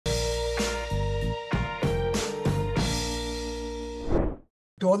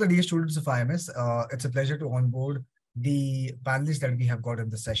To all the dear students of IMS, it's a pleasure to onboard the panelists that we have got in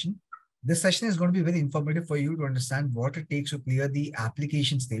this session. This session is going to be very informative for you to understand what it takes to clear the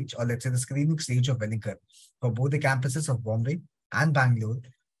application stage, or let's say the screening stage of WeLinker for both the campuses of Bombay and Bangalore.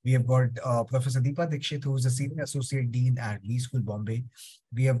 We have got Professor Deepa Dikshit, who is the Senior Associate Dean at WeSchool Bombay.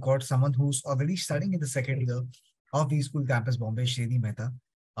 We have got someone who's already studying in the second year of WeSchool Campus Bombay, Srini Mehta.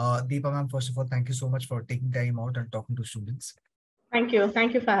 Deepa ma'am, first of all, thank you so much for taking time out and talking to students. Thank you.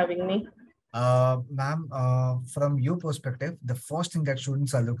 Thank you for having me. Ma'am, from your perspective, the first thing that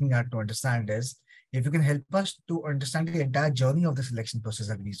students are looking at to understand is if you can help us to understand the entire journey of the selection process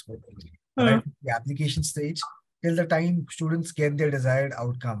at WeSchool, right? The application stage till the time students get their desired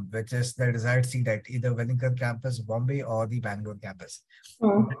outcome, which is their desired seat at either WeLinker campus, Bombay, or the Bangalore campus.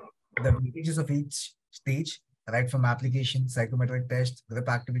 The stages of each stage, right from application, psychometric test, group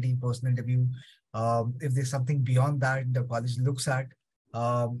activity, personal interview. If there's something beyond that, the college looks at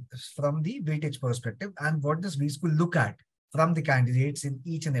from the weightage perspective, and what does WeSchool look at from the candidates in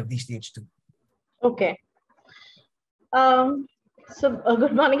each and every stage too? Okay.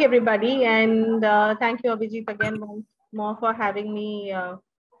 Good morning, everybody, and thank you, Abhijit, again more for having me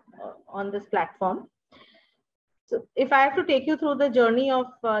on this platform. So if I have to take you through the journey of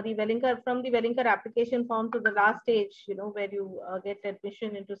the WeLinker, from the WeLinker application form to the last stage, where you get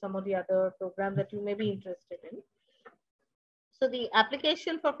admission into some of the other programs that you may be interested in. So the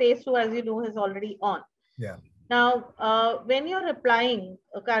application for phase 2, as you know, is already on. Yeah. Now, when you're applying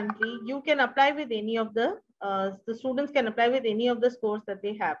currently, you can apply with any of the students can apply with any of the scores that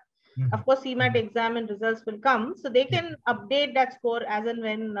they have. Of course, CMAT exam and results will come, so they can update that score as and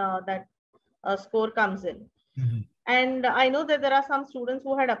when that score comes in. And I know that there are some students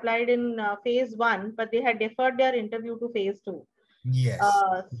who had applied in phase 1, but they had deferred their interview to phase 2. Yes.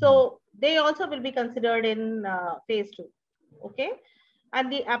 So they also will be considered in phase 2. Okay.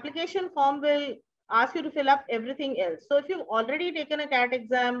 And the application form will ask you to fill up everything else. So if you've already taken a CAT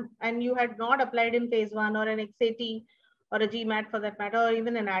exam and you had not applied in phase 1 or an XAT or a GMAT for that matter, or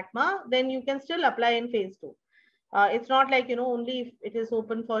even an ATMA, then you can still apply in phase 2. It's not like, only if it is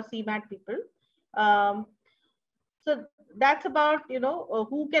open for CMAT people. So that's about,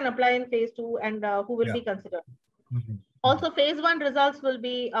 who can apply in phase 2 and who will be considered. Also, phase 1 results will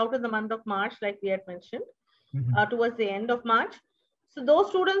be out in the month of March, like we had mentioned, towards the end of March. So those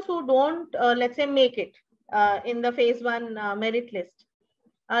students who don't, let's say, make it in the phase 1 merit list,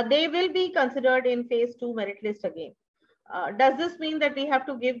 they will be considered in phase 2 merit list again. Does this mean that we have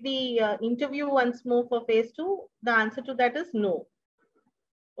to give the interview once more for phase 2? The answer to that is no.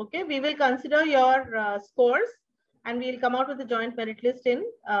 Okay, we will consider your scores and we'll come out with the joint merit list in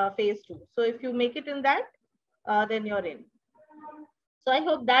phase 2. So if you make it in that, then you're in. So I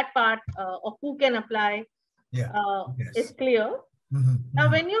hope that part of who can apply is clear. Now,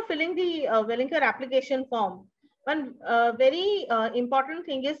 when you're filling the WeLinker application form, one very important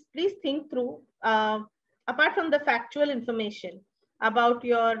thing is please think through, apart from the factual information about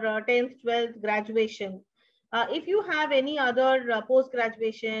your 10th, 12th graduation, if you have any other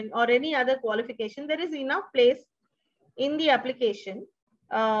post-graduation or any other qualification, there is enough place in the application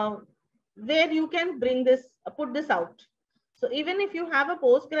where you can bring this, put this out. So even if you have a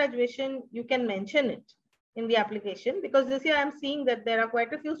post-graduation, you can mention it in the application, because this year I'm seeing that there are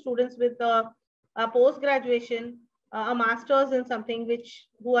quite a few students with a post-graduation, a master's in something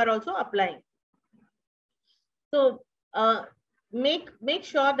who are also applying. So make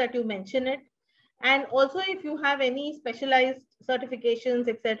sure that you mention it. And also if you have any specialized certifications,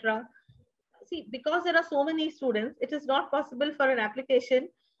 etc. See, because there are so many students, it is not possible for an application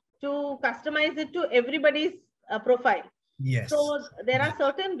to customize it to everybody's profile. Yes. So there are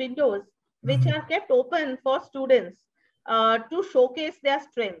certain windows which are kept open for students to showcase their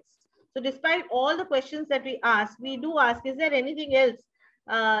strengths. So despite all the questions that we ask, we do ask, is there anything else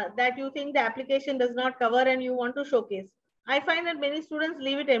that you think the application does not cover and you want to showcase? I find that many students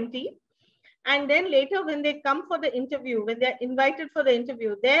leave it empty. And then later when they come for the interview, when they're invited for the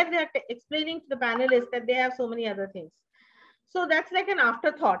interview, there they're explaining to the panelists that they have so many other things. So that's like an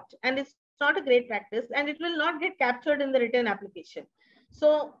afterthought, and it's not a great practice, and it will not get captured in the written application.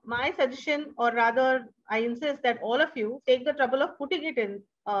 So my suggestion, or rather I insist that all of you take the trouble of putting it in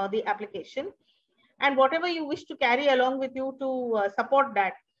the application, and whatever you wish to carry along with you to support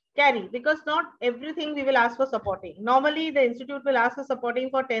that, carry, because not everything we will ask for supporting. Normally the institute will ask for supporting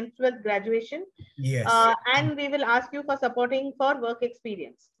for 10th, 12th graduation. Yes. And we will ask you for supporting for work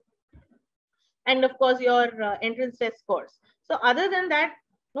experience. And of course your entrance test scores. So other than that,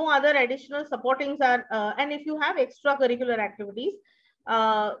 no other additional supportings are, and if you have extracurricular activities,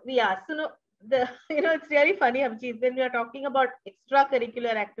 we ask. So no, it's really funny, Abhijit, when we are talking about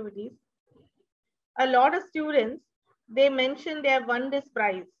extracurricular activities, a lot of students, they mention they have won this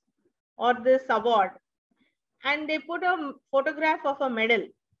prize or this award, and they put a photograph of a medal.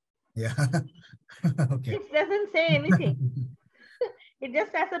 Yeah. Okay. It doesn't say anything. It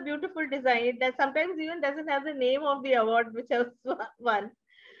just has a beautiful design. It does, sometimes even doesn't have the name of the award which has won.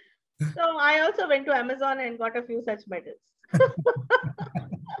 So I also went to Amazon and got a few such medals.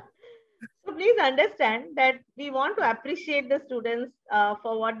 So please understand that we want to appreciate the students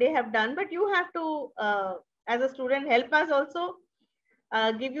for what they have done, but you have to, as a student, help us also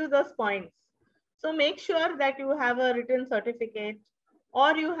give you those points. So make sure that you have a written certificate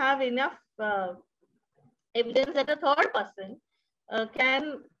or you have enough evidence that a third person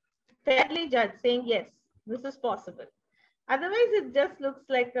can fairly judge, saying, yes, this is possible. Otherwise, it just looks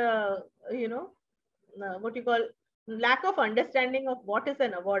like a, what you call lack of understanding of what is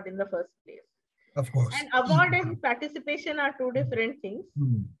an award in the first place. Of course. And award and participation are two different things.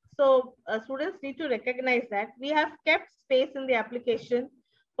 So students need to recognize that. We have kept space in the application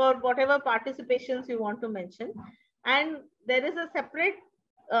for whatever participations you want to mention. And there is a separate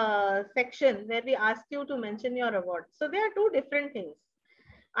section where we ask you to mention your award. So there are two different things.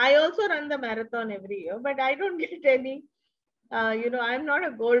 I also run the marathon every year, but I don't get any, I'm not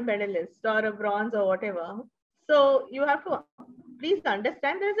a gold medalist or a bronze or whatever. So you have to please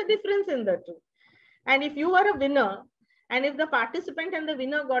understand there's a difference in the two. And if you are a winner, and if the participant and the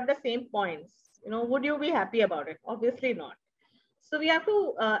winner got the same points, would you be happy about it? Obviously not. So we have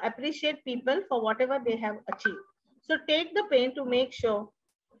to appreciate people for whatever they have achieved. So take the pain to make sure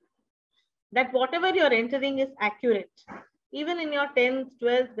that whatever you're entering is accurate. Even in your 10th,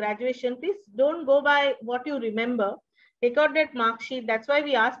 12th graduation, please don't go by what you remember. Take out that mark sheet. That's why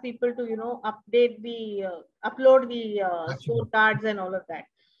we ask people to, update upload the scorecards and all of that.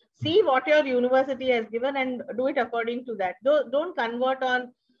 See what your university has given and do it according to that. Don't convert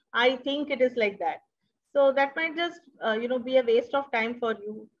on, I think it is like that. So that might just, be a waste of time for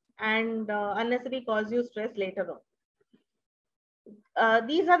you and unnecessarily cause you stress later on.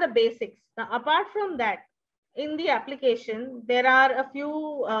 These are the basics. Now, apart from that, in the application, there are a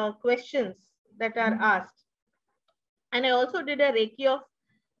few questions that are asked. And I also did a recce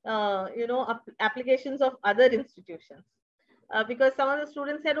of, applications of other institutions. Because some of the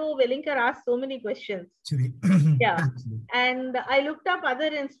students said, oh, Wellinger asked so many questions. Yeah. And I looked up other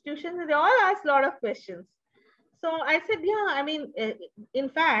institutions and they all asked a lot of questions. So I said, yeah, I mean, in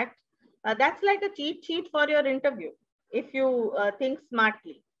fact, that's like a cheat sheet for your interview if you think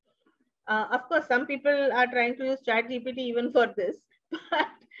smartly. Of course, some people are trying to use ChatGPT even for this.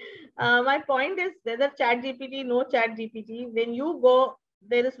 But my point is, whether ChatGPT, no ChatGPT, when you go,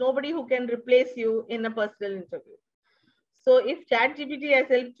 there is nobody who can replace you in a personal interview. So if ChatGPT has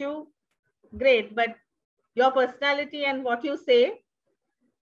helped you, great, but your personality and what you say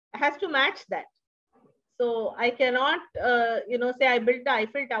has to match that. So I cannot, say I built the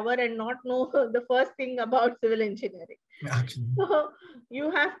Eiffel Tower and not know the first thing about civil engineering. Actually. So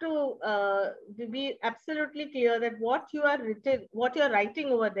you have to be absolutely clear that what you are writing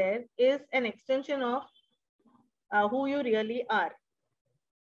over there is an extension of who you really are.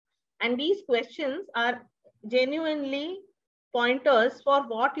 And these questions are genuinely pointers for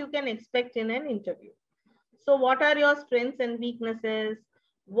what you can expect in an interview. So what are your strengths and weaknesses?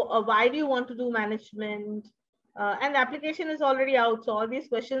 Why do you want to do management? And the application is already out. So all these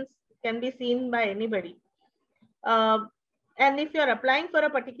questions can be seen by anybody. And if you're applying for a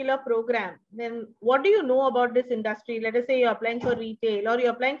particular program, then what do you know about this industry? Let us say you're applying for retail or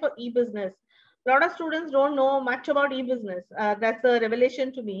you're applying for e-business. A lot of students don't know much about e-business. That's a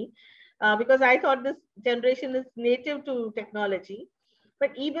revelation to me. Because I thought this generation is native to technology, but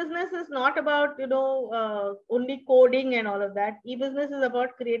e-business is not about, only coding and all of that. E-business is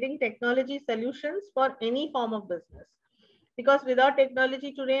about creating technology solutions for any form of business, because without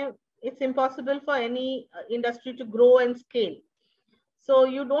technology today, it's impossible for any industry to grow and scale. So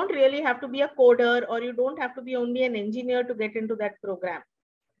you don't really have to be a coder or you don't have to be only an engineer to get into that program.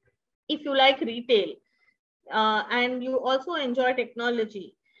 If you like retail and you also enjoy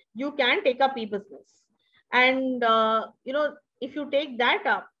technology, you can take up e-business. And, if you take that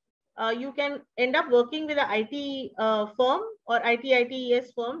up, you can end up working with an IT firm or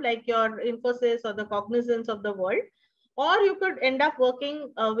ITES firm like your Infosys or the Cognizance of the world, or you could end up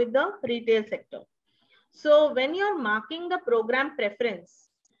working with the retail sector. So when you're marking the program preference,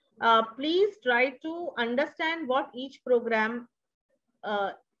 please try to understand what each program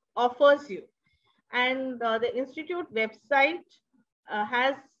offers you. And the institute website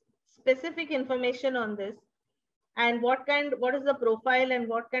has specific information on this. and what is the profile and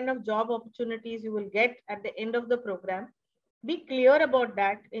what kind of job opportunities you will get at the end of the program. Be clear about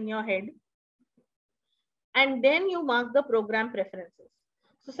that in your head. And then you mark the program preferences.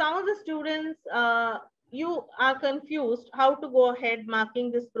 So some of the students, you are confused how to go ahead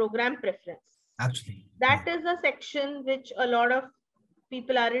marking this program preference. Absolutely. That is a section which a lot of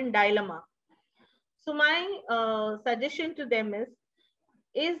people are in dilemma. So my suggestion to them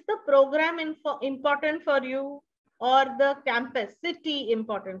is the program important for you, or the campus city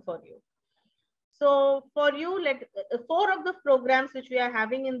important for you? So for you, 4 of the programs which we are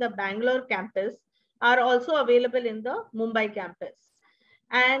having in the Bangalore campus are also available in the Mumbai campus.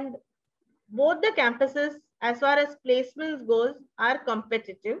 And both the campuses, as far as placements goes, are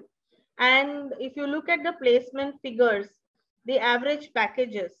competitive. And if you look at the placement figures, the average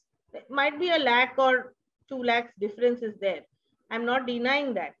packages, it might be 1 lakh or 2 lakhs difference is there. I'm not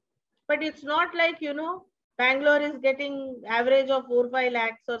denying that. But it's not like, Bangalore is getting average of 4-5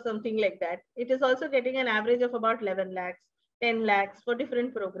 lakhs or something like that. It is also getting an average of about 11 lakhs, 10 lakhs for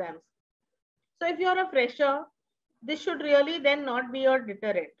different programs. So if you're a fresher, this should really then not be your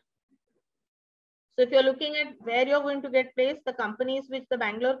deterrent. So if you're looking at where you're going to get placed, the companies which the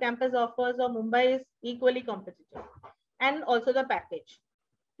Bangalore campus offers or Mumbai is equally competitive, and also the package.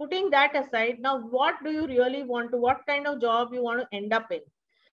 Putting that aside, now what do you really want to, what kind of job you want to end up in?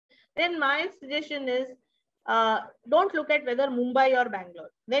 Then my suggestion is, don't look at whether Mumbai or Bangalore.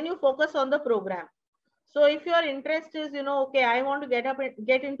 Then you focus on the program. So if your interest is, okay, I want to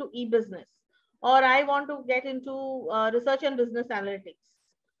get into e-business, or I want to get into research and business analytics,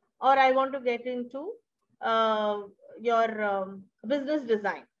 or I want to get into your business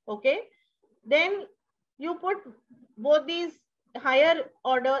design, okay? Then you put both these higher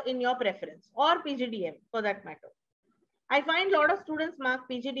order in your preference, or PGDM for that matter. I find a lot of students mark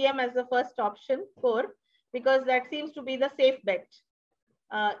PGDM as the first option core, because that seems to be the safe bet.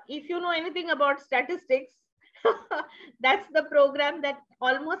 If you know anything about statistics, that's the program that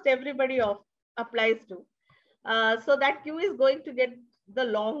almost everybody applies to. So that queue is going to get the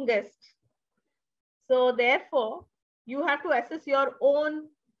longest. So therefore, you have to assess your own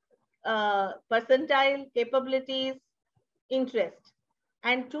percentile, capabilities, interest,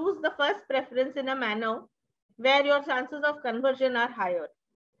 and choose the first preference in a manner where your chances of conversion are higher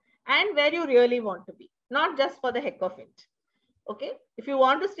and where you really want to be, not just for the heck of it. Okay, if you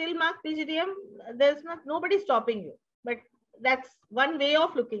want to still mark PGDM, there's nobody stopping you, but that's one way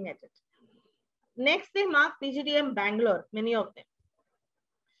of looking at it. Next, they mark PGDM Bangalore, many of them.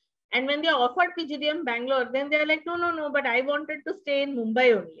 And when they are offered PGDM Bangalore, then they're like, no, but I wanted to stay in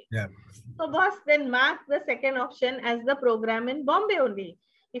Mumbai only. Yeah. So boss, then mark the second option as the program in Bombay only,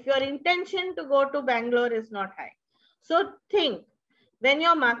 if your intention to go to Bangalore is not high. So think, when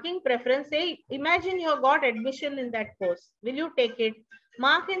you're marking preference, say, imagine you got admission in that course. Will you take it?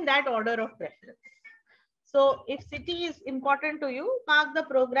 Mark in that order of preference. So if city is important to you, mark the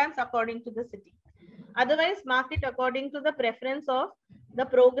programs according to the city. Otherwise, mark it according to the preference of the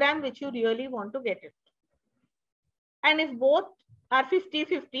program which you really want to get it. And if both are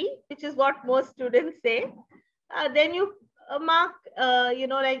 50-50, which is what most students say, then you mark,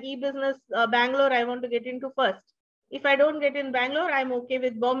 like e-business, Bangalore, I want to get into first. If I don't get in Bangalore, I'm okay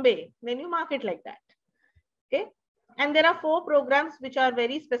with Bombay. Then you mark it like that. Okay. And there are 4 programs which are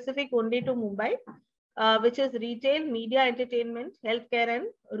very specific only to Mumbai, which is retail, media, entertainment, healthcare, and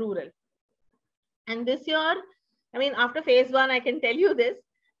rural. And this year, I mean, after phase 1, I can tell you this,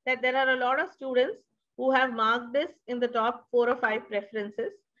 that there are a lot of students who have marked this in the top 4 or 5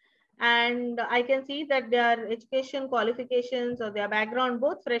 preferences. And I can see that their education qualifications or their background,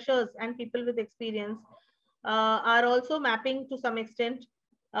 both freshers and people with experience, are also mapping to some extent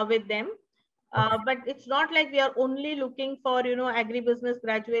with them. But it's not like we are only looking for, agribusiness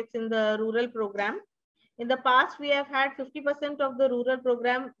graduates in the rural program. In the past, we have had 50% of the rural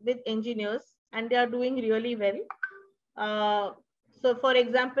program with engineers, and they are doing really well. So for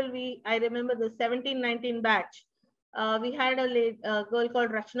example, I remember the 17-19 batch. We had a girl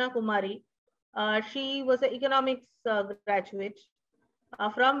called Rachna Kumari. She was an economics graduate.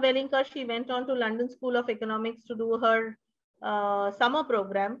 From Wellinger, she went on to London School of Economics to do her summer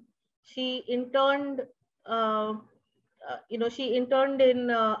program. She interned, she interned in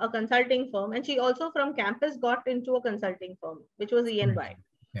a consulting firm, and she also from campus got into a consulting firm, which was ENY.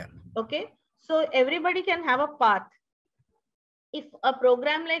 Yeah. Okay. So everybody can have a path. If a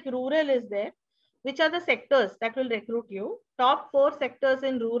program like rural is there, which are the sectors that will recruit you? Top 4 sectors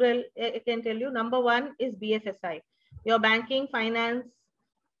in rural, I can tell you. Number 1 is BFSI, your banking, finance,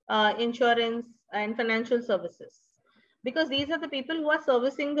 insurance, and financial services. Because these are the people who are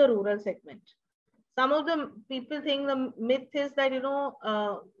servicing the rural segment. Some of the people think the myth is that,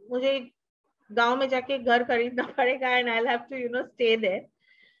 मुझे गांव में जाके घर खरीदना पड़ेगा and I'll have to, stay there.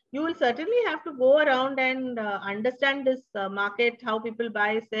 You will certainly have to go around and understand this market, how people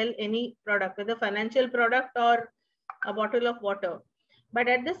buy, sell any product, whether financial product or a bottle of water. But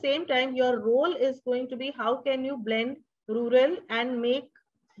at the same time, your role is going to be how can you blend rural and make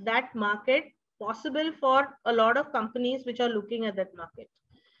that market possible for a lot of companies which are looking at that market.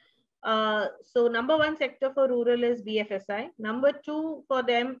 So number one sector for rural is BFSI. Number two for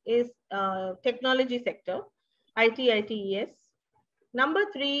them is technology sector, IT, ITES. Number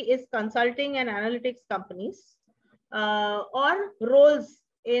three is consulting and analytics companies or roles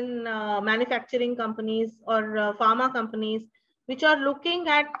in manufacturing companies or pharma companies which are looking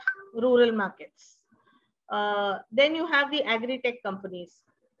at rural markets. Then you have the agri-tech companies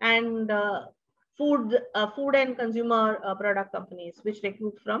and food and consumer product companies which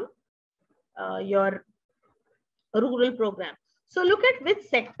recruit from your rural program. So look at which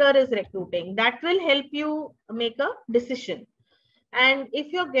sector is recruiting. That will help you make a decision. And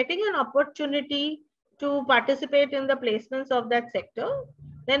if you're getting an opportunity to participate in the placements of that sector,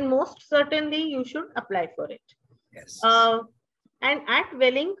 then most certainly you should apply for it. Yes. And at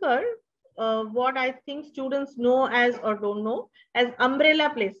Wellinger, what I think students know as or don't know as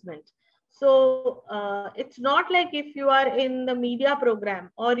umbrella placement. So it's not like if you are in the media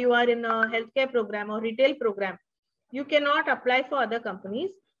program or you are in a healthcare program or retail program, you cannot apply for other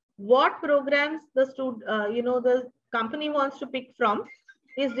companies. What programs the the company wants to pick from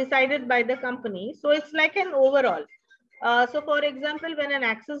is decided by the company. So it's like an overall. So for example, when an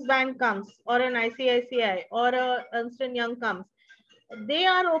Axis Bank comes or an ICICI or a Ernst & Young comes, they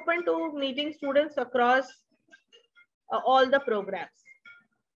are open to meeting students across all the programs.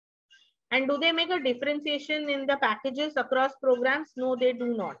 And do they make a differentiation in the packages across programs? No, they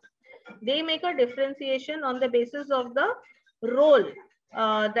do not. They make a differentiation on the basis of the role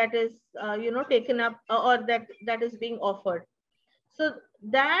that is taken up or that is being offered. So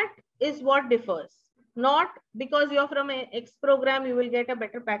that is what differs. Not because you're from an X program, you will get a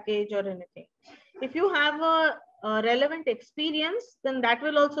better package or anything. If you have a relevant experience, then that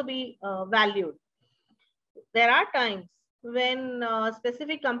will also be valued. There are times when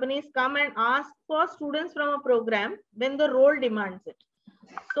specific companies come and ask for students from a program when the role demands it.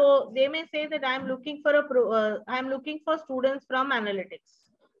 So they may say that I'm looking for students from analytics,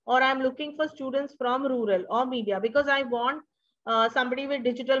 or I'm looking for students from rural or media because I want somebody with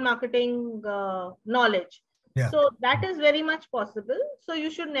digital marketing knowledge. Yeah. So that is very much possible. So you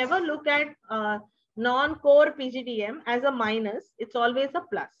should never look at non-core PGDM as a minus. It's always a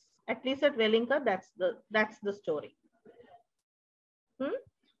plus. At least at Wellinger, that's the story.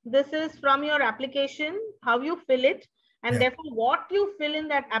 This is from your application, how you fill it. And therefore, what you fill in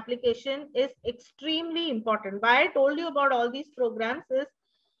that application is extremely important. Why I told you about all these programs is,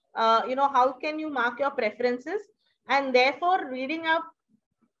 how can you mark your preferences? And therefore, reading up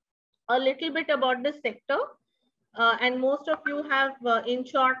a little bit about this sector. And most of you have in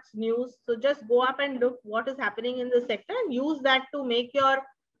shorts news. So just go up and look what is happening in the sector and use that to make your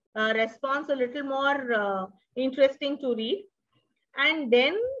response a little more interesting to read. And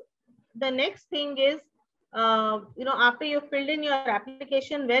then the next thing is, after you've filled in your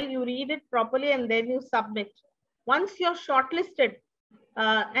application well, you read it properly and then you submit. Once you're shortlisted,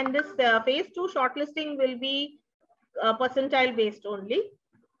 and this phase 2 shortlisting will be percentile based only.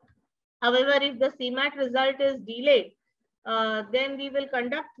 However, if the CMAT result is delayed, then we will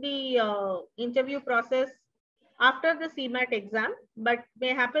conduct the interview process after the CMAT exam, but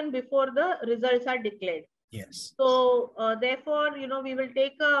may happen before the results are declared. Yes. So therefore, we will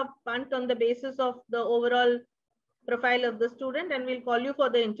take a punt on the basis of the overall profile of the student and we'll call you for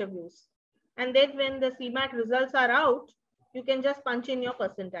the interviews. And then when the CMAT results are out, you can just punch in your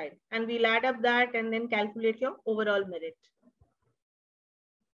percentile and we'll add up that and then calculate your overall merit.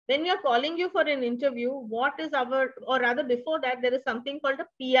 When we are calling you for an interview, what is or rather before that, there is something called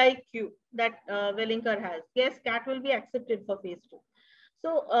a PIQ that Wellinger has. Yes, CAT will be accepted for phase 2.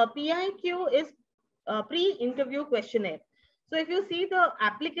 So PIQ is pre-interview questionnaire. So if you see the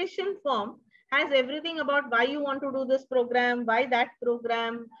application form has everything about why you want to do this program, why that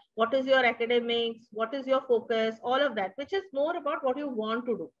program, what is your academics, what is your focus, all of that, which is more about what you want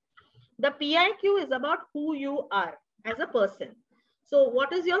to do. The PIQ is about who you are as a person. So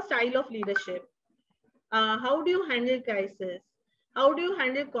what is your style of leadership? How do you handle crisis? How do you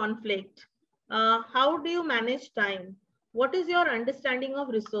handle conflict? How do you manage time? What is your understanding of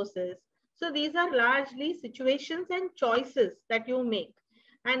resources? So these are largely situations and choices that you make.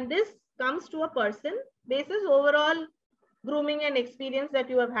 And this comes to a person basis overall grooming and experience that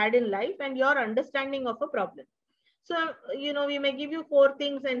you have had in life and your understanding of a problem. So, we may give you 4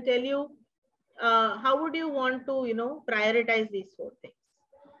 things and tell you, how would you want to, prioritize these 4 things?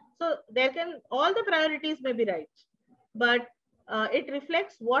 So all the priorities may be right, but it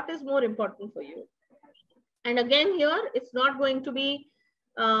reflects what is more important for you. And again, here, it's not going to be,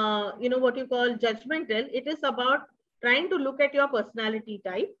 what you call judgmental. It is about trying to look at your personality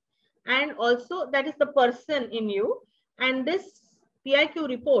type, and also that is the person in you. And this PIQ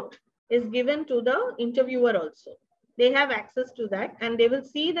report is given to the interviewer also. They have access to that, and they will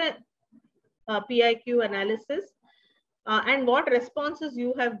see the PIQ analysis and what responses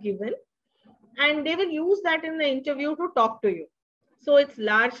you have given, and they will use that in the interview to talk to you. So it's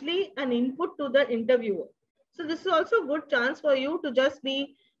largely an input to the interviewer. So this is also a good chance for you to just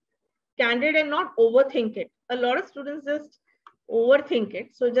be candid and not overthink it. A lot of students just overthink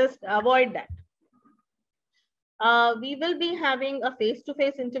it. So just avoid that. We will be having a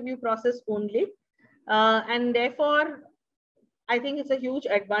face-to-face interview process only. And therefore, I think it's a huge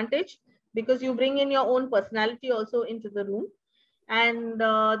advantage because you bring in your own personality also into the room. And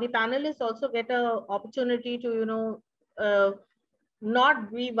the panelists also get an opportunity to,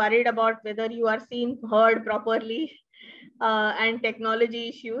 not be worried about whether you are seen, heard properly and technology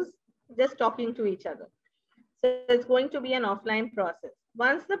issues, just talking to each other. So it's going to be an offline process.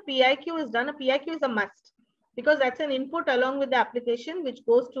 Once the PIQ is done, a PIQ is a must because that's an input along with the application which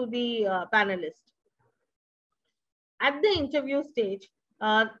goes to the panelist. At the interview stage,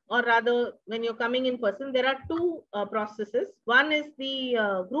 or rather when you're coming in person, there are 2 processes. One is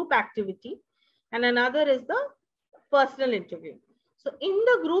the group activity and another is the personal interview. So in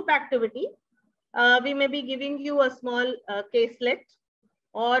the group activity, we may be giving you a small caselet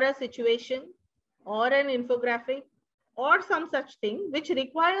or a situation or an infographic or some such thing which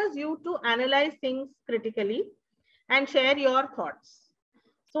requires you to analyze things critically and share your thoughts.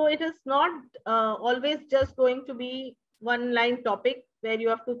 So it is not always just going to be one-line topic where you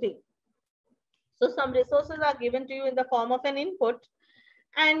have to think. So some resources are given to you in the form of an input,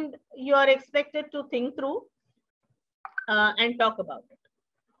 and you are expected to think through and talk about it.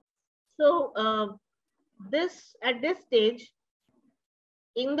 So at this stage,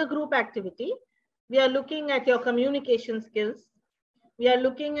 in the group activity, we are looking at your communication skills. We are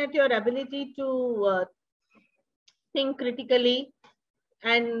looking at your ability to think critically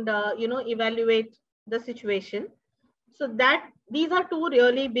and evaluate the situation. So these are 2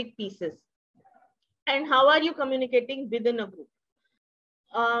 really big pieces. And how are you communicating within a group?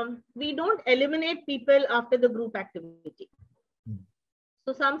 We don't eliminate people after the group activity.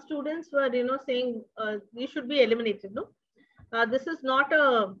 So some students were saying we should be eliminated. No, this is not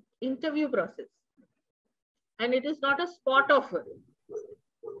a interview process, and it is not a spot offer.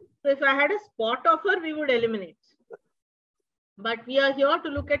 So if I had a spot offer, we would eliminate. But we are here to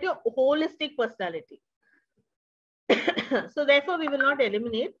look at your holistic personality. So therefore, we will not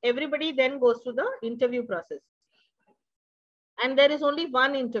eliminate. Everybody then goes to the interview process. And there is only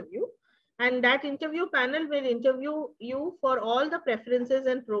one interview. And that interview panel will interview you for all the preferences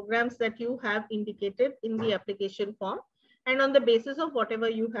and programs that you have indicated in the application form and on the basis of whatever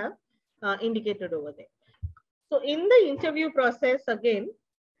you have indicated over there. So in the interview process, again.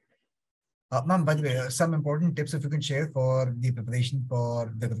 Ma'am, by the way, some important tips if you can share for the preparation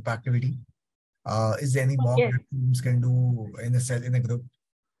for the group activity. Is there any mock that students can do in a group?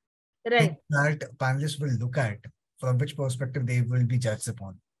 Right. That panelists will look at from which perspective they will be judged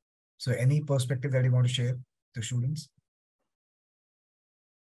upon. So any perspective that you want to share to students?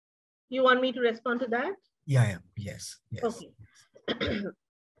 You want me to respond to that? Yeah. Yes. Okay.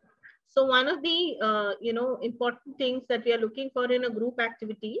 So one of the important things that we are looking for in a group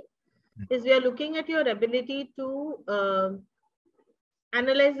activity is we are looking at your ability to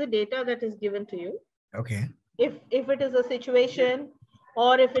analyze the data that is given to you. Okay. If it is a situation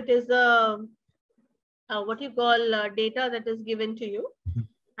or if it is a what you call data that is given to you,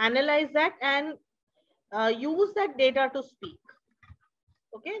 analyze that and use that data to speak.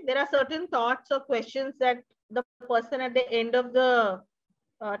 Okay, there are certain thoughts or questions that the person at the end of the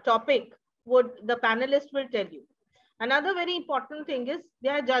topic the panelist will tell you. Another very important thing is they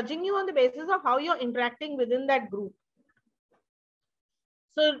are judging you on the basis of how you're interacting within that group.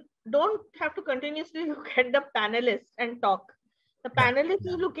 So don't have to continuously look at the panelist and talk. The panelist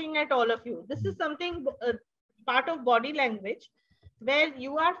is looking at all of you. This is something part of body language where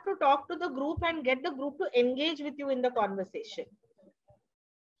you have to talk to the group and get the group to engage with you in the conversation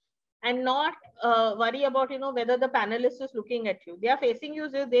and not worry about whether the panelist is looking at you. They are facing you,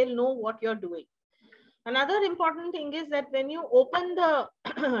 so they'll know what you're doing. Another important thing is that when you open the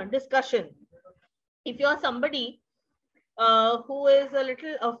discussion, if you're somebody who is a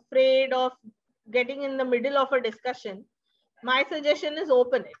little afraid of getting in the middle of a discussion, my suggestion is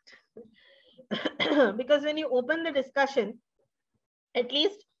open it. Because when you open the discussion, at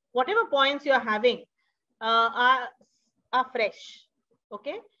least whatever points you are having are fresh.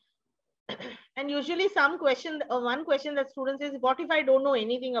 Okay. And usually one question that students is, what if I don't know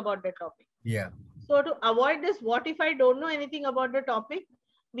anything about the topic? Yeah. So to avoid this, what if I don't know anything about the topic,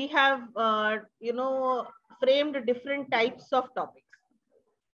 we have, framed different types of topics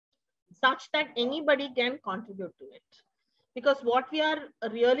such that anybody can contribute to it. Because what we are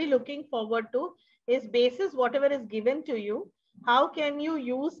really looking forward to is, basis whatever is given to you, how can you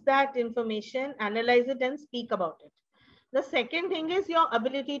use that information, analyze it, and speak about it. The second thing is your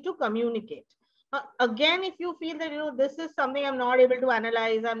ability to communicate. Again, if you feel that, this is something I'm not able to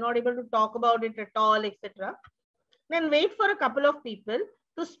analyze, I'm not able to talk about it at all, etc., then wait for a couple of people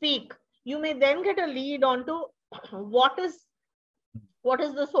to speak. You may then get a lead onto what is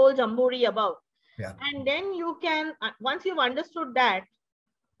this whole jamboree about. Yeah. And then you can, once you've understood that,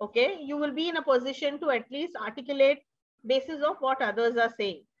 okay, you will be in a position to at least articulate basis of what others are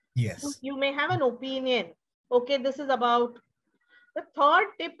saying. Yes. You may have an opinion. Okay, this is about. The third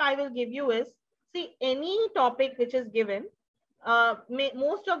tip I will give you is, see, any topic which is given,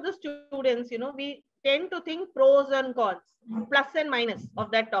 most of the students, we tend to think pros and cons, plus and minus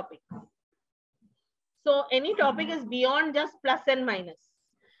of that topic. So any topic is beyond just plus and minus.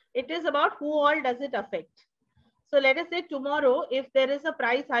 It is about who all does it affect. So let us say tomorrow, if there is a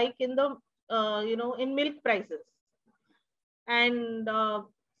price hike in the, in milk prices, and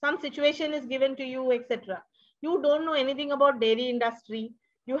some situation is given to you, etc. You don't know anything about dairy industry.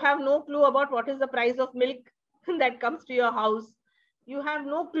 You have no clue about what is the price of milk that comes to your house. You have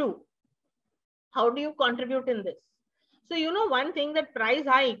no clue. How do you contribute in this? So, one thing, that price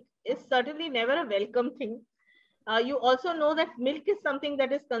hike is certainly never a welcome thing. You also know that milk is something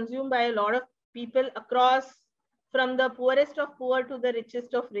that is consumed by a lot of people across, from the poorest of poor to the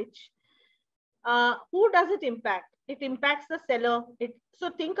richest of rich. Who does it impact? It impacts the seller. So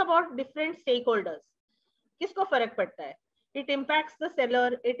think about different stakeholders. Kisko farak padta hai? It impacts the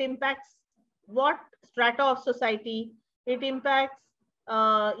seller. It impacts what strata of society. It impacts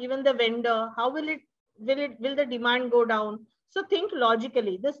even the vendor. How will the demand go down? So think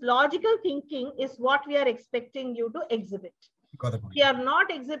logically. This logical thinking is what we are expecting you to exhibit. We are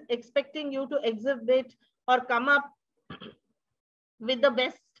not expecting you to exhibit or come up with the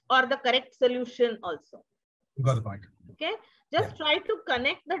best or the correct solution also. Got the point. Okay. Just try to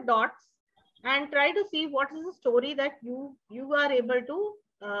connect the dots and try to see what is the story that you are able to,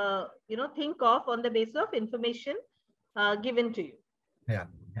 think of on the basis of information given to you. Yeah.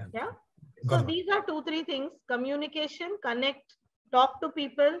 So these are 2-3 things: communication, connect, talk to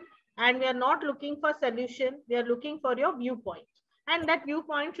people, and we are not looking for solution. We are looking for your viewpoint, and that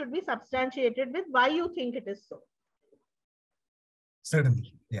viewpoint should be substantiated with why you think it is so.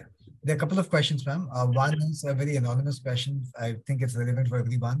 Certainly. Yeah. There are a couple of questions, ma'am. One is a very anonymous question. I think it's relevant for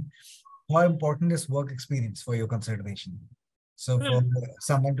everyone. How important is work experience for your consideration? So for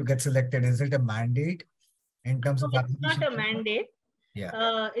someone to get selected, is it a mandate in terms of application? It's not a mandate.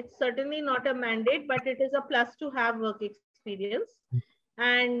 Yeah. It's certainly not a mandate, but it is a plus to have work experience.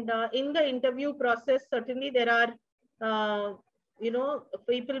 And in the interview process, certainly there are,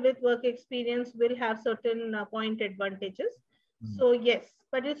 people with work experience will have certain point advantages. So yes,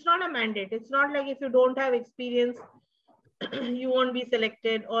 but it's not a mandate. It's not like if you don't have experience, you won't be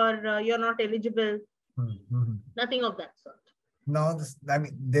selected, or you're not eligible. Nothing of that sort. No,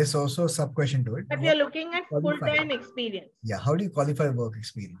 there's also a sub-question to it. But we are looking at full-time experience. Yeah, how do you qualify work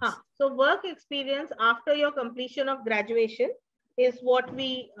experience? So work experience after your completion of graduation is what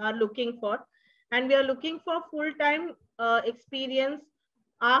we are looking for. And we are looking for full-time experience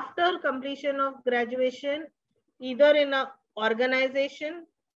after completion of graduation, either in an organization,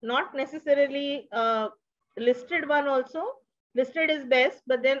 not necessarily listed one also. Listed is best,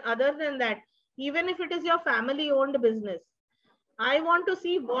 but then other than that, even if it is your family-owned business, I want to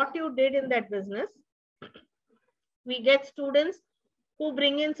see what you did in that business. We get students who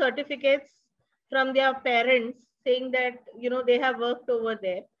bring in certificates from their parents saying that, they have worked over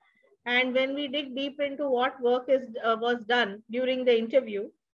there. And when we dig deep into what work was done during the interview,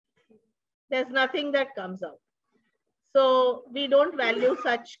 there's nothing that comes out. So we don't value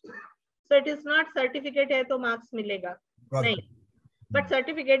such. So it is not certificate hai to marks milega. Nahin. But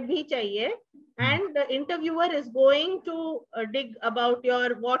certificate bhi chahiye. And the interviewer is going to dig about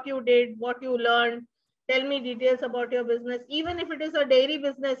what you did, what you learned. Tell me details about your business. Even if it is a dairy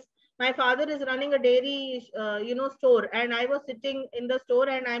business, my father is running a dairy, store, and I was sitting in the store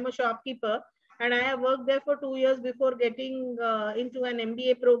and I'm a shopkeeper. and I have worked there for 2 years before getting into an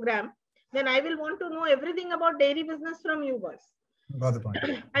MBA program, then I will want to know everything about dairy business from you guys. Got the point.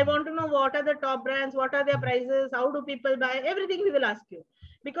 I want to know what are the top brands, what are their prices, how do people buy, everything we will ask you.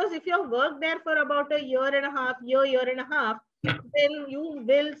 Because if you have worked there for about a year and a half, then you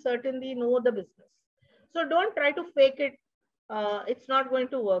will certainly know the business. So don't try to fake it. It's not going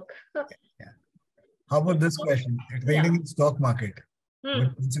to work. Yeah. How about this question? Trading in stock market.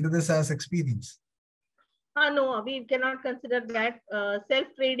 Would consider this as experience? No, we cannot consider that.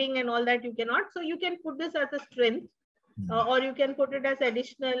 Self-trading and all that you cannot. So you can put this as a strength. Or you can put it as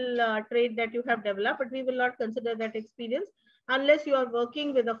additional trade that you have developed, but we will not consider that experience unless you are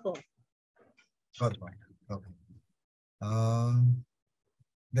working with a firm. Got the point. Okay.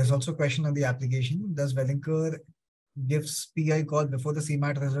 There's also a question on the application. Does Wellinger gives PI call before the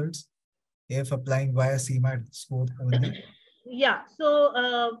CMAT results if applying via CMAT score only? Yeah.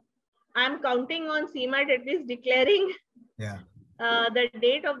 So I'm counting on CMAT at least declaring the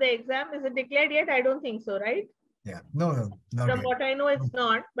date of the exam. Is it declared yet? I don't think so, right? Yeah, no. From what I know, it's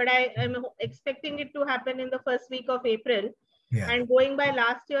not, but I am expecting it to happen in the first week of April. Yeah. And going by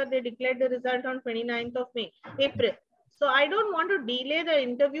last year, they declared the result on 29th of April. Yeah. So I don't want to delay the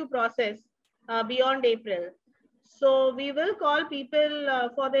interview process beyond April. So we will call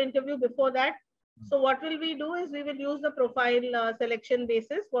people for the interview before that. So what will we do is we will use the profile selection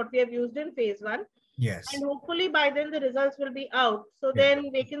basis, what we have used in phase 1. Yes. And hopefully by then the results will be out. So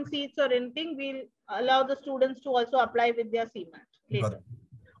then vacancies or anything, we'll allow the students to also apply with their CMAT later.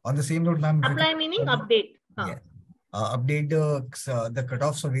 On the same note, ma'am. Apply meaning update. Yeah. Update the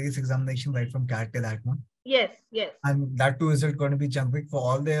cutoffs for various examinations right from CAT till ATMA. Yes. And that too, is it going to be jumping for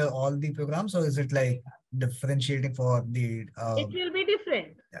all the programs, or is it like differentiating for the? It will be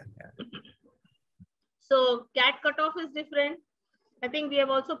different. Yeah. So CAT cutoff is different. I think we have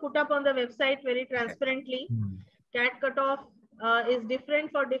also put up on the website very transparently. CAT cutoff is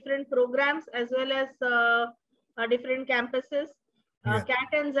different for different programs as well as different campuses.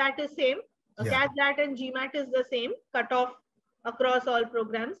 CAT and ZAT is same. CAT, ZAT and GMAT is the same cutoff across all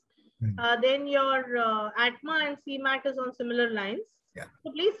programs. Then your ATMA and CMAT is on similar lines. Yeah.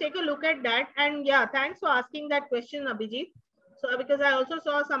 So please take a look at that. And thanks for asking that question, Abhijit. So because I also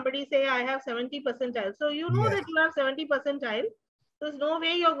saw somebody say I have 70 percentile. So you know that you have 70 percentile. There's no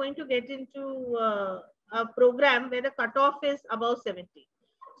way you're going to get into a program where the cutoff is above 70.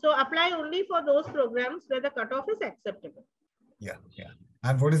 So apply only for those programs where the cutoff is acceptable. Yeah.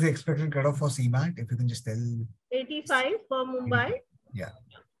 And what is the expected cutoff for CMAT? If you can just tell. 85 for Mumbai. Yeah.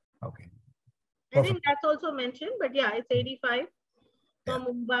 Okay. Perfect. I think that's also mentioned, but it's 85 for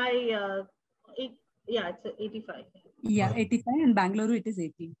Mumbai. It's 85. Yeah, 85, and Bangalore it is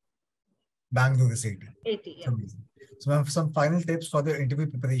 80. Bangalore is 80. 80, yeah. So we have some final tips for the interview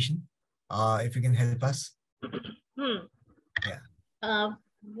preparation. If you can help us. Yeah.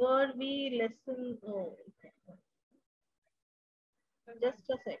 Were we lesson? Oh, okay. Just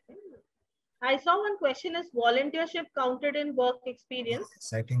a second. I saw one question: is volunteership counted in work experience?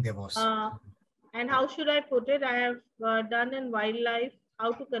 Yes, I think there was. And how should I put it? I have done in wildlife.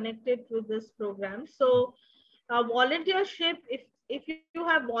 How to connect it with this program? So, volunteership. If you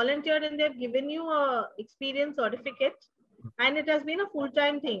have volunteered and they've given you a experience certificate, and it has been a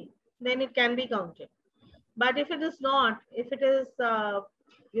full-time thing, then it can be counted. But if it is not, if it is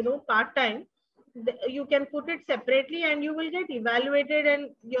part-time, you can put it separately and you will get evaluated, and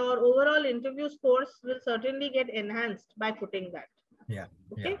your overall interview scores will certainly get enhanced by putting that. Yeah.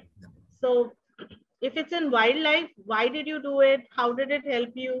 Okay. Yeah. So if it's in wildlife, why did you do it? How did it help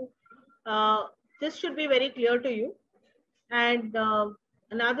you? This should be very clear to you. And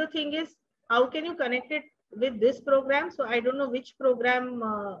another thing is, how can you connect it with this program? So I don't know which program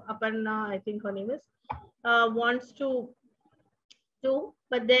Aparna, I think her name is, wants to do,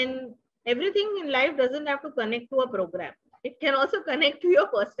 but then everything in life doesn't have to connect to a program. It can also connect to your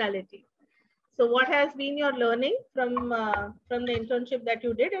personality. So what has been your learning from the internship that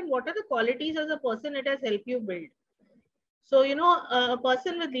you did, and what are the qualities as a person it has helped you build? So, a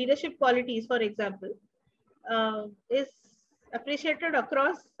person with leadership qualities, for example, is appreciated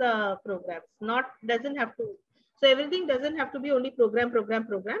across programs. Doesn't have to. So everything doesn't have to be only program.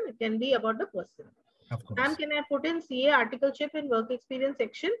 It can be about the person. Of course. And can I put in CA articleship in work experience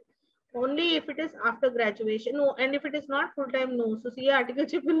section? Only if it is after graduation. No, and if it is not full-time, no. So CA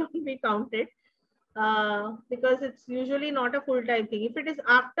articleship will not be counted because it's usually not a full-time thing. If it is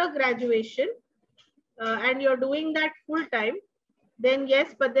after graduation and you're doing that full-time, then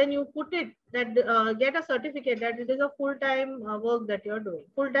yes, but then you put it that get a certificate that it is a full-time work that you're doing.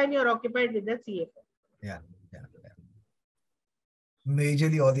 Full-time you're occupied with the CFO. Yeah.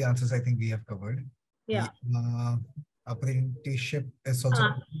 Majorly all the answers I think we have covered. Yeah. Apprenticeship is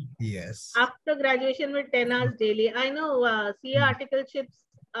also, yes. After graduation with 10 hours daily. I know CA articleships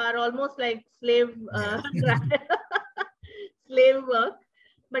are almost like slave slave work,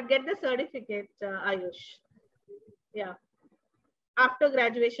 but get the certificate, Ayush. Yeah. After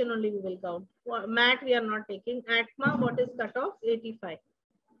graduation only we will count. MAT we are not taking. ATMA, what is cut off? 85.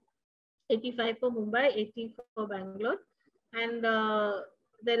 85 for Mumbai, 80 for Bangalore. And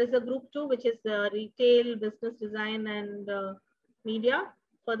there is a group 2, which is retail, business design, and media.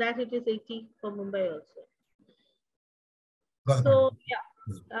 For that, it is 80 for Mumbai also. So,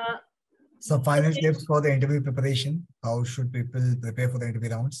 yeah. So final tips for the interview preparation. How should people prepare for the interview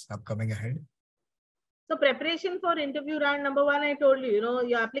rounds upcoming ahead? So preparation for interview round number 1, I told you,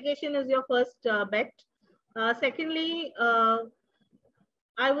 your application is your first bet. Secondly,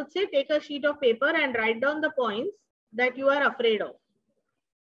 I would say take a sheet of paper and write down the points that you are afraid of.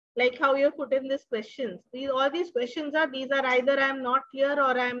 Like how you put in these questions. All these questions are either I'm not clear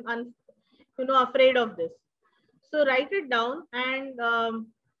or I'm afraid of this. So write it down and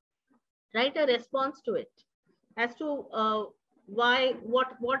write a response to it as to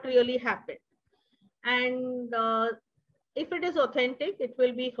what really happened. And if it is authentic, it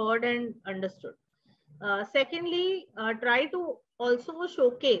will be heard and understood. Secondly, try to also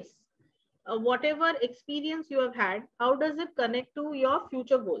showcase whatever experience you have had, how does it connect to your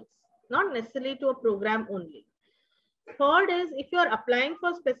future goals, not necessarily to a program only. Third is, if you're applying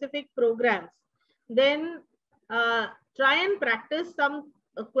for specific programs, then try and practice some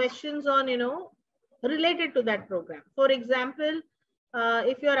questions on, related to that program. For example,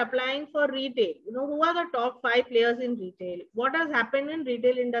 if you're applying for retail, who are the top 5 players in retail? What has happened in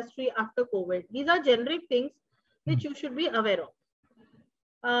retail industry after COVID? These are generic things which you should be aware of.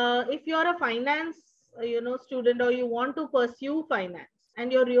 If you're a finance, student, or you want to pursue finance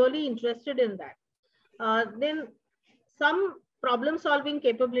and you're really interested in that, then some problem solving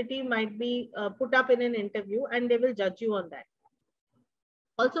capability might be put up in an interview and they will judge you on that.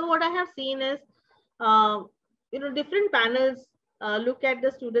 Also, what I have seen is, different panels look at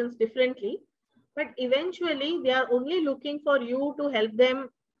the students differently, but eventually they are only looking for you to help them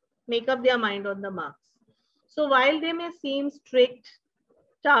make up their mind on the marks. So while they may seem strict,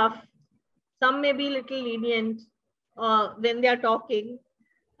 tough, some may be little lenient when they are talking,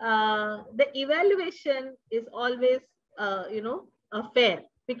 the evaluation is always, fair,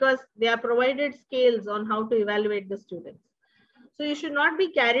 because they are provided scales on how to evaluate the students. So you should not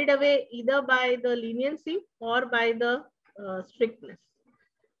be carried away either by the leniency or by the strictness.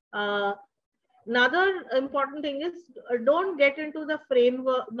 Another important thing is, don't get into the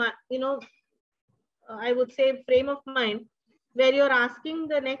framework, I would say frame of mind, where you're asking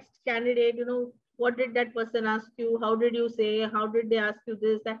the next candidate, what did that person ask you? How did you say? How did they ask you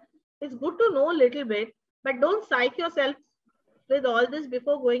this? That. It's good to know a little bit, but don't psych yourself with all this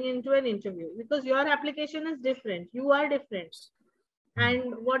before going into an interview, because your application is different. You are different.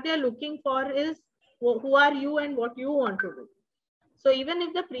 And what you're looking for is who are you and what you want to do. So even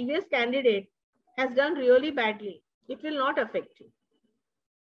if the previous candidate has done really badly, it will not affect you.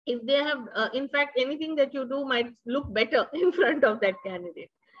 If they have, in fact, anything that you do might look better in front of that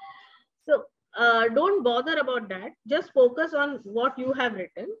candidate. So don't bother about that. Just focus on what you have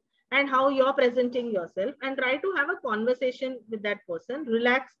written and how you're presenting yourself, and try to have a conversation with that person.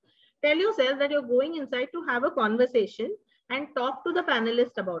 Relax. Tell yourself that you're going inside to have a conversation and talk to the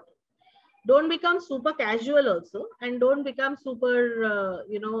panelist about it. Don't become super casual also, and don't become super,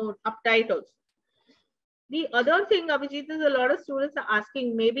 uptight also. The other thing, Abhijit, is a lot of students are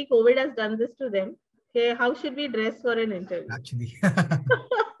asking, maybe COVID has done this to them. Okay, how should we dress for an interview? Actually.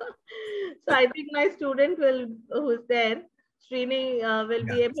 So I think my student who's there, Srini, will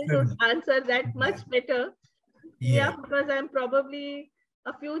be able to answer that much better. Yeah, because I'm probably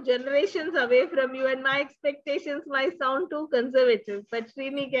a few generations away from you, and my expectations might sound too conservative, but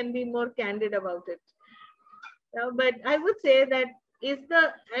Srini can be more candid about it. But I would say that is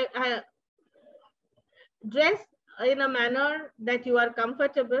the dress in a manner that you are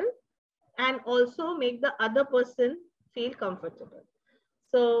comfortable, and also make the other person feel comfortable.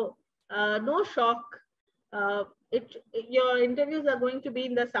 So no shock. Your interviews are going to be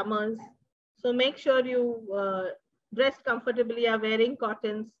in the summers, so make sure you dress comfortably, are wearing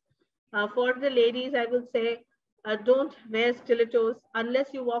cottons. For the ladies, I would say don't wear stilettos unless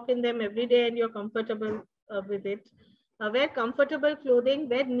you walk in them every day and you're comfortable with it. Wear comfortable clothing,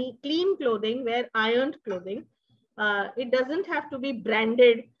 wear clean clothing, wear ironed clothing. It doesn't have to be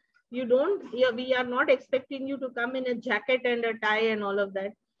branded. We are not expecting you to come in a jacket and a tie and all of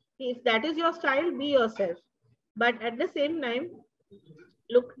that. If that is your style, be yourself. But at the same time,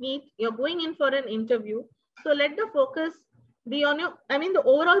 look neat. You're going in for an interview. So let the focus be on your, the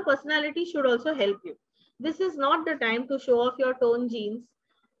overall personality should also help you. This is not the time to show off your toned jeans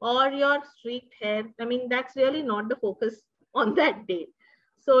or your streaked hair. That's really not the focus on that day.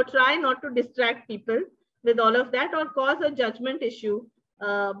 So try not to distract people with all of that or cause a judgment issue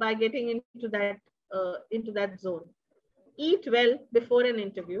by getting into that zone. Eat well before an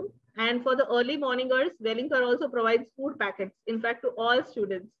interview. And for the early morningers, Wellington also provides food packets, in fact, to all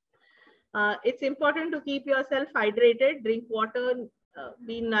students. It's important to keep yourself hydrated, drink water,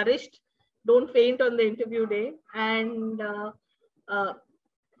 be nourished, don't faint on the interview day. And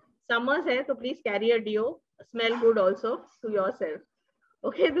summer's here, so please carry a deo, smell good also to yourself.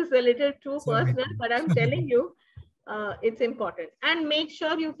 Okay, this is a little too personal, but I'm telling you, it's important. And make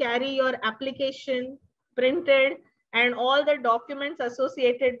sure you carry your application printed and all the documents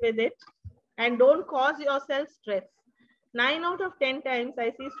associated with it, and don't cause yourself stress. 9 out of 10 times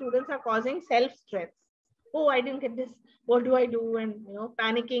I see students are causing self-stress. Oh, I didn't get this. What do I do? And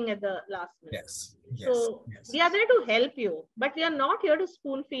panicking at the last minute. Yes. So we are there to help you, but we are not here to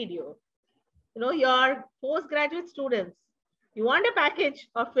spoon feed you. Your postgraduate students, you want a package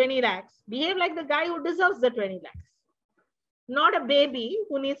of 20 lakhs, behave like the guy who deserves the 20 lakhs, not a baby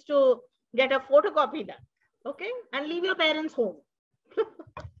who needs to get a photocopy done. Okay, and leave your parents home.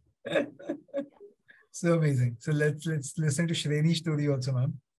 So amazing. So let's listen to Shreni's story also,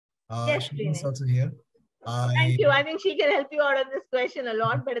 ma'am. Yes, Shreni's also here. Thank you. I think she can help you out on this question a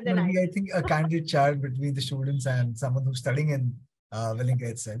lot better than I think a candid chat between the students and someone who's studying in Wellington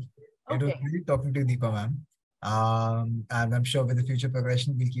itself. Okay. It was really talking to Deepa, ma'am. And I'm sure with the future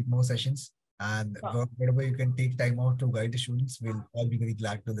progression, we'll keep more sessions. And whatever you can take time out to guide the students, we'll all be very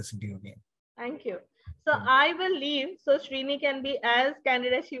glad to listen to you again. Thank you. So I will leave so Srini can be as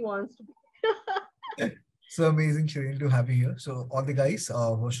candid as she wants to be. So amazing, Srini, to have you here. So all the guys who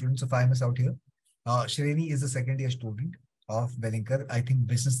are students of IMS out here, Srini is a second year student of Wellington. I think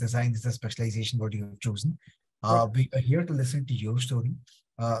business design is the specialization what you have chosen. We are here to listen to your story.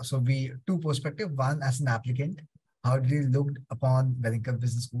 So we two perspectives. One, as an applicant, how did you look upon Wellington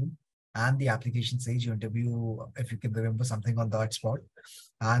Business School and the application stage you interview, if you can remember something on that spot,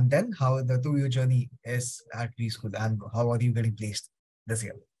 and then how the 2-year journey is at WeSchool and how are you getting placed this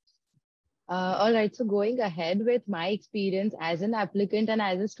year? All right, so going ahead with my experience as an applicant and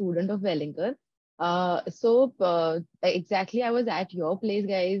as a student of Wellington. Exactly, I was at your place,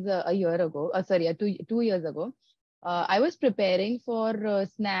 guys, a year ago. 2 years ago. I was preparing for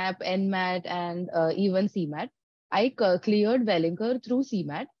SNAP, NMAT, and even CMAT. I cleared Wellington through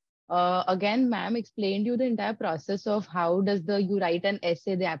CMAT. Again, ma'am explained you the entire process of how does you write an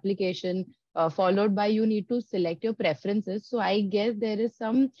essay, the application, followed by you need to select your preferences. So I guess there is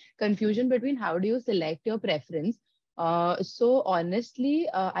some confusion between how do you select your preference. So honestly,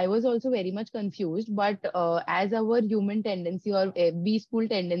 I was also very much confused, but as our human tendency or WeSchool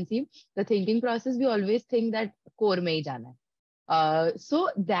tendency, the thinking process, we always think that core mein hi jana hai. So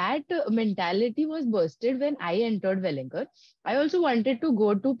that mentality was bursted when I entered Wellington. I also wanted to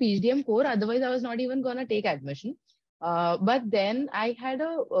go to PGDM core, otherwise I was not even going to take admission. But then I had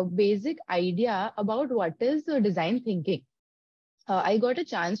a basic idea about what is design thinking. I got a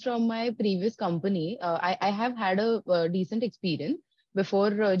chance from my previous company. I have had a decent experience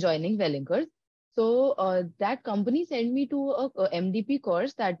before joining Wellington. So that company sent me to a MDP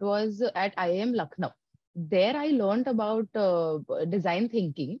course that was at IIM Lucknow. There I learned about design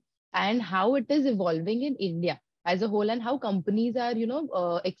thinking and how it is evolving in India as a whole and how companies are,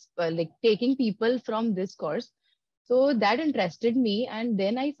 like taking people from this course. So that interested me. And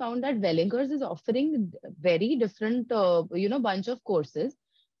then I found that Wellington is offering very different, bunch of courses.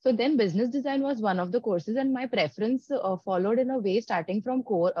 So then business design was one of the courses and my preference followed in a way starting from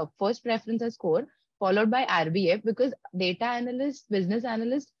core, first preference as core, followed by RBF because data analyst, business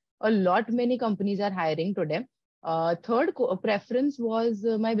analyst, many companies are hiring today. Third preference was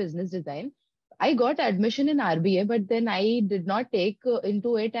my business design. I got admission in RBA, but then I did not take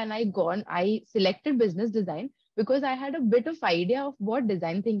into it and I selected business design because I had a bit of idea of what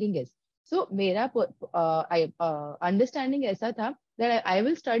design thinking is. So mera understanding aisa tha that I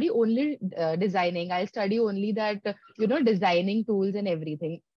will study only designing. I'll study only that, designing tools and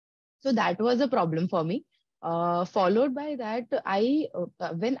everything. So that was a problem for me. Followed by that,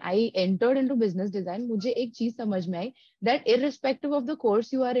 when I entered into business design, मुझे एक चीज समझ में आई that irrespective of the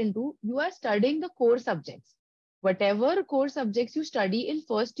course you are into, you are studying the core subjects. Whatever core subjects you study in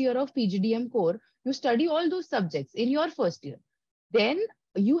first year of PGDM core, you study all those subjects in your first year. Then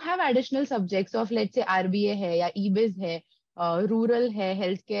you have additional subjects of let's say RBA hai ya EBIS hai, rural hai,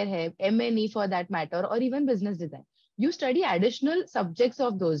 healthcare hai, MNE for that matter, or even business design. you study additional subjects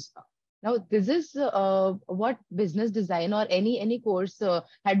of those. Now, this is what business design or any course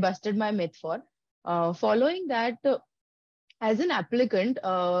had busted my myth for. Following that, as an applicant,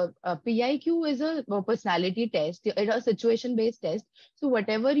 PIQ is a personality test, it's a situation-based test. So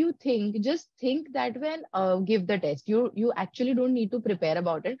whatever you think, just think that when give the test. You actually don't need to prepare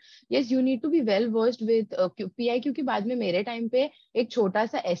about it. Yes, you need to be well versed with PIQ के बाद में मेरे time पे एक छोटा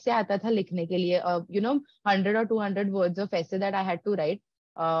सा essay आता था लिखने के लिए, 100 or 200 words of essay that I had to write.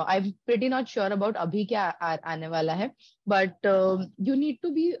 I'm pretty not sure about अभी क्या आने वाला है, but you need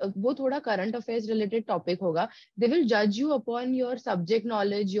to be वो थोड़ा current affairs related topic होगा. They will judge you upon your subject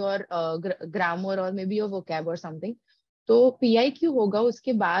knowledge, your grammar, or maybe your vocab or something. So PIQ होगा,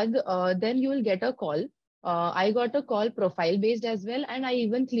 उसके बाद then you will get a call. I got a call profile based as well, and I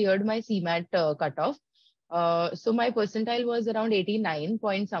even cleared my CMAT cutoff. So my percentile was around 89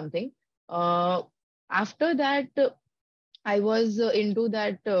 point something. After that, I was into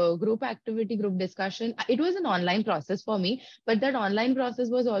that group activity, group discussion. It was an online process for me, but that online process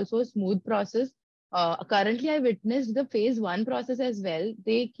was also a smooth process. Currently, I witnessed the phase 1 process as well.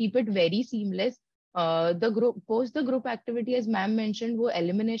 They keep it very seamless. The group post the group activity, as ma'am mentioned, wo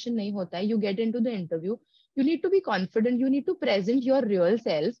elimination nahi hota hai. You get into the interview. You need to be confident. You need to present your real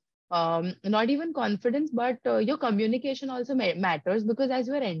self. Not even confidence, but your communication also matters, because as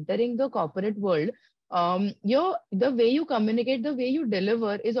you are entering the corporate world, the way you communicate, the way you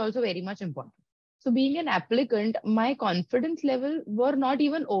deliver is also very much important. So being an applicant, my confidence level were not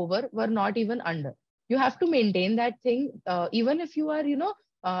even over, were not even under. You have to maintain that thing, even if you are,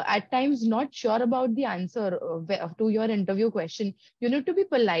 at times not sure about the answer to your interview question. You need to be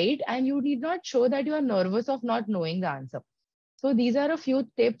polite, and you need not show that you are nervous of not knowing the answer. So these are a few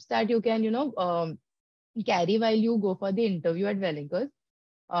tips that you can, carry while you go for the interview at Wellinkers.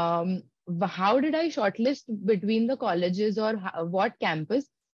 How did I shortlist between the colleges, or what campus?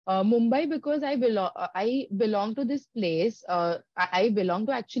 Mumbai, because I belong to this place. I belong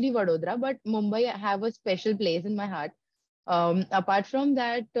to actually Vadodara, but Mumbai have a special place in my heart. Apart from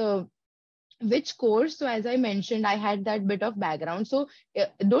that, which course? So as I mentioned, I had that bit of background. So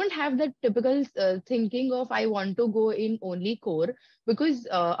don't have that typical thinking of I want to go in only core, because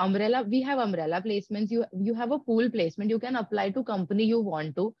we have umbrella placements. You have a pool placement. You can apply to company you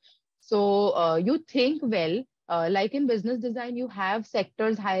want to. So you think well, like in business design, you have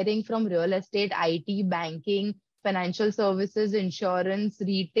sectors hiring from real estate, IT, banking, financial services, insurance,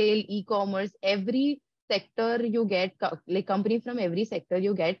 retail, e-commerce, every sector you get, like company from every sector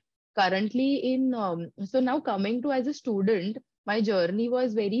you get. Currently in, so now coming to as a student, my journey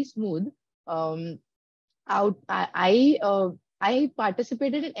was very smooth. I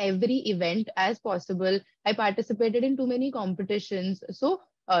participated in every event as possible. I participated in too many competitions. So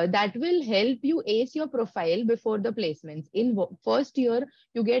that will help you ace your profile before the placements. In first year,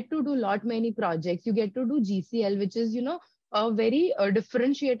 you get to do many projects. You get to do GCL, which is, a very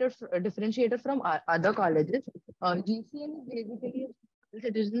differentiator from other colleges. GCL is basically a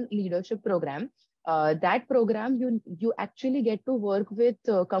citizen leadership program. That program, you actually get to work with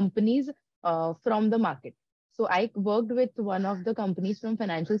companies from the market. So I worked with one of the companies from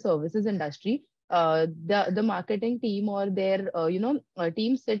financial services industry. The marketing team or their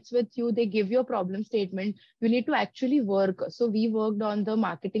team sits with you. They give you a problem statement. You need to actually work. So we worked on the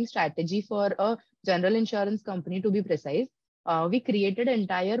marketing strategy for a general insurance company, to be precise. We created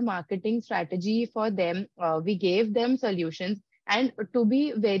entire marketing strategy for them. We gave them solutions, and to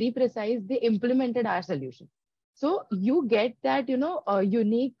be very precise, they implemented our solution. So you get that,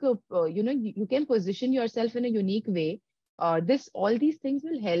 unique, you can position yourself in a unique way. All these things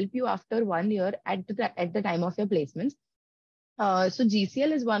will help you after 1 year at the time of your placements. So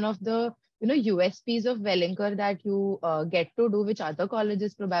GCL is one of the USPs of Wellinkers that you get to do, which other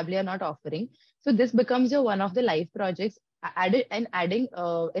colleges probably are not offering. So this becomes your one of the live projects. In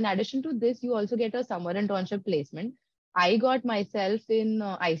addition to this, you also get a summer internship placement. I got myself in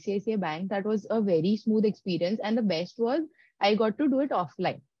ICICI Bank. That was a very smooth experience, and the best was I got to do it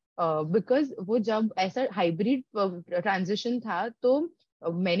offline. Because वो जब ऐसा hybrid transition था, तो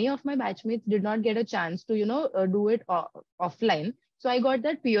many of my batchmates did not get a chance to do it offline. So I got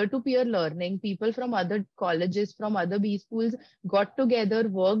that peer-to-peer learning. People from other colleges, from other B schools got together,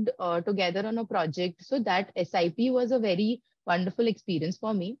 worked together on a project. So that SIP was a very wonderful experience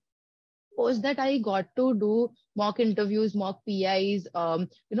for me. Post that, I got to do mock interviews, mock PIs,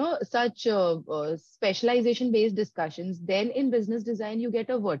 such specialization based discussions. Then in business design, you get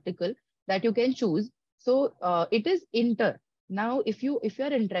a vertical that you can choose. So it is inter. Now, if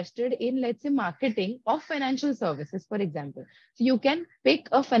you're interested in, let's say, marketing of financial services, for example, so you can pick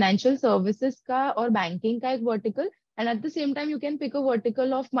a financial services ka or banking ka ek vertical. and at the same time you can pick a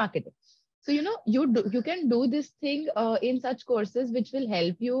vertical of marketing. So you can do this thing in such courses which will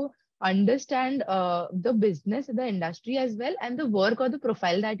help you understand the business, the industry as well, and the work or the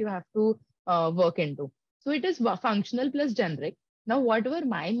profile that you have to work into. So it is functional plus generic. Now, what were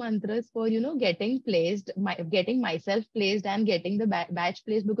my mantras for getting placed, getting myself placed, and getting the batch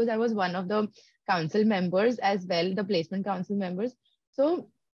placed, because I was one of the council members as well, the placement council members. So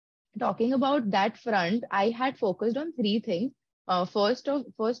talking about that front, I had focused on three things. First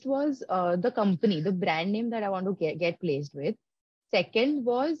was the company, the brand name that I want to get placed with. Second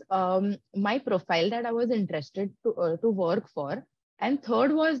was my profile that I was interested to work for. And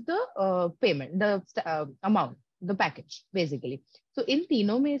third was the payment, the amount, the package, basically. So in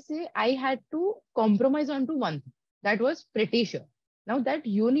तीनों में से, I had to compromise onto one thing. That was pretty sure. Now that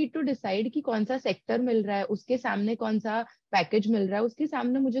you need to decide कि कौन सा sector मिल रहा है, उसके सामने कौन सा package मिल रहा है, उसके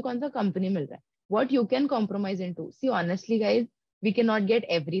सामने मुझे कौन सा company मिल रहा है. What you can compromise into. See, honestly, guys, we cannot get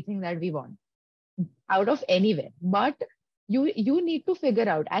everything that we want out of anywhere. But you need to figure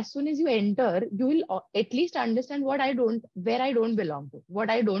out, as soon as you enter, you will at least understand where I don't belong to, what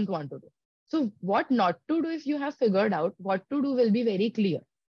I don't want to do. So what not to do, if you have figured out what to do, will be very clear.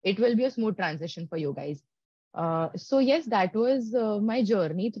 It will be a smooth transition for you guys. So yes, that was my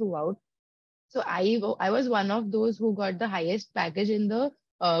journey throughout. So I was one of those who got the highest package in the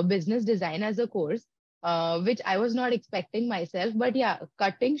business design as a course, which I was not expecting myself. But yeah,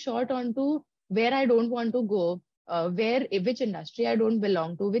 cutting short onto where I don't want to go, which industry I don't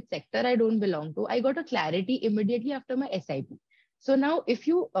belong to, which sector I don't belong to, I got a clarity immediately after my SIP. So now if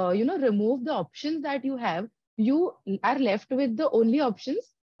you remove the options that you have, you are left with the only options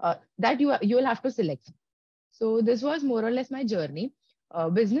that you will have to select. So this was more or less my journey.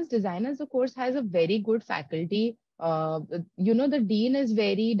 Business design as a course has a very good faculty. The dean is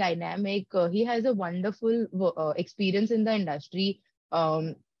very dynamic. He has a wonderful experience in the industry.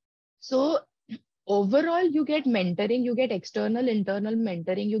 So overall, you get mentoring, you get external, internal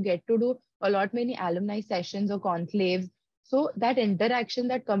mentoring, you get to do a lot many alumni sessions or conclaves. So that interaction,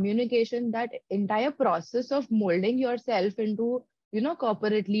 that communication, that entire process of molding yourself into,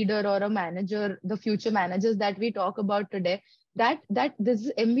 corporate leader or a manager, the future managers that we talk about today, that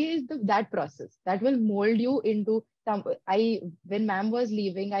this MBA is that process that will mold you into when ma'am was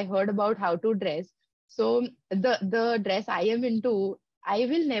leaving, I heard about how to dress. So the dress I am into, I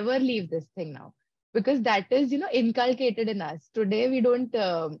will never leave this thing now, because that is, inculcated in us. Today, we don't,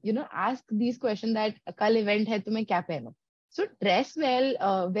 ask these questions that kal event hai, tumhe kya pehno. So dress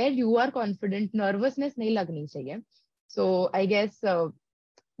well, where you are confident, nervousness nahi lagni chahiye. So I guess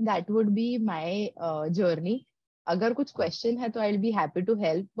that would be my journey. Agar kuch question hai, to I'll be happy to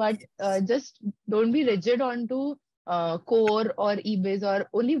help, but just don't be rigid onto core or EBIS or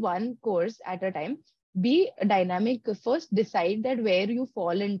only one course at a time. Be dynamic. First decide that where you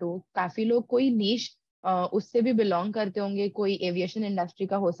fall into. काफी लोग कोई niche उससे भी belong करते होंगे. कोई aviation industry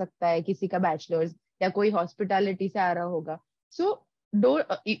का हो सकता है, किसी का bachelor's, या कोई hospitality से आ रहा होगा. So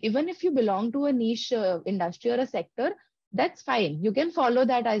even if you belong to a niche industry or a sector, that's fine. You can follow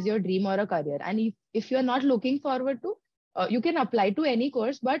that as your dream or a career. And if you're not looking forward to, you can apply to any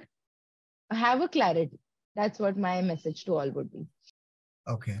course, but have a clarity. That's what my message to all would be.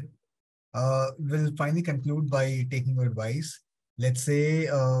 Okay. We'll finally conclude by taking your advice. Let's say,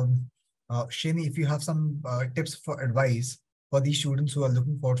 Shani, if you have some tips for advice for these students who are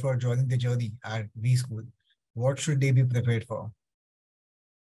looking forward for joining the journey at WeSchool, what should they be prepared for?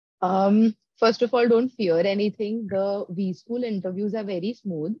 First of all, don't fear anything. The WeSchool interviews are very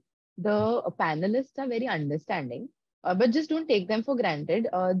smooth. The panelists are very understanding. But just don't take them for granted.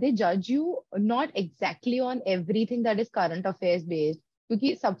 They judge you not exactly on everything that is current affairs based.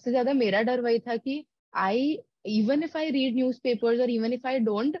 क्योंकि सबसे ज्यादा मेरा डर वही था कि even if I read newspapers or even if I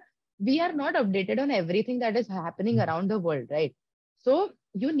don't, we are not updated on everything that is happening around the world, right? So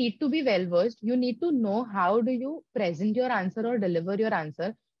you need to be well versed. You need to know how do you present your answer or deliver your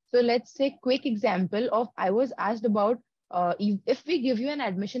answer. So let's say quick example of, I was asked about if we give you an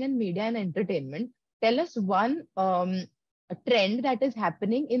admission in media and entertainment, tell us one trend that is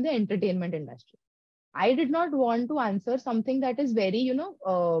happening in the entertainment industry. I did not want to answer something that is very,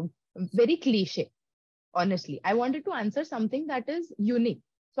 very cliche. Honestly, I wanted to answer something that is unique.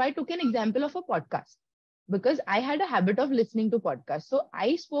 So I took an example of a podcast because I had a habit of listening to podcasts. So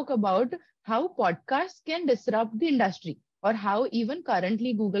I spoke about how podcasts can disrupt the industry, or how even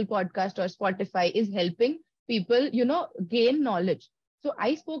currently Google Podcast or Spotify is helping people, gain knowledge. So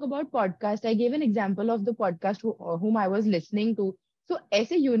I spoke about podcast. I gave an example of the podcast whom I was listening to. So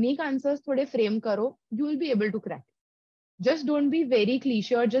ऐसे unique answers थोड़े frame करो, you will be able to crack it. Just don't be very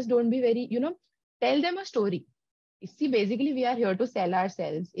cliche, or just don't be very, tell them a story. See, basically we are here to sell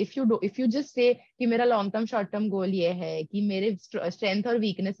ourselves. If you just say कि मेरा long term short term goal ये है, कि मेरे strength और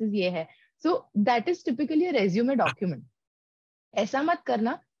weaknesses ये है, so that is typically a resume document. ऐसा मत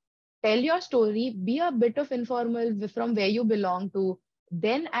करना. Tell your story, be a bit of informal from where you belong to,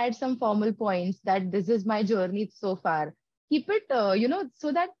 then add some formal points that this is my journey so far. Keep it,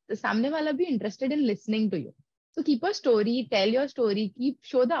 so that samne wala be interested in listening to you. So keep a story, tell your story,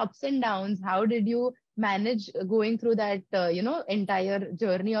 show the ups and downs. How did you manage going through that, entire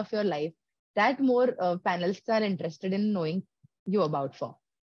journey of your life? That more panelists are interested in knowing you about for.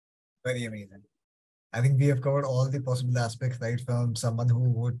 Very amazing. I think we have covered all the possible aspects, right? From someone who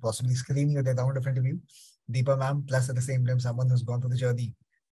would possibly screen you at the round of interview, Deepa ma'am, plus at the same time, someone who's gone through the journey,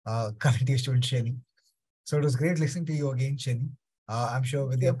 currently a student, Shani. So it was great listening to you again, Shani. I'm sure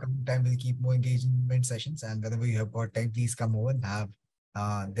with the upcoming time, we'll keep more engagement sessions, and whenever you have got time, please come over and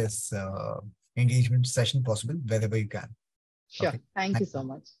have this engagement session possible wherever you can. Sure. Okay. Thank you so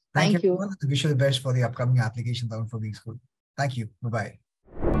much. Thank you. I wish you the best for the upcoming application round for WeSchool. Thank you.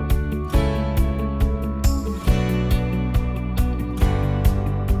 Bye-bye.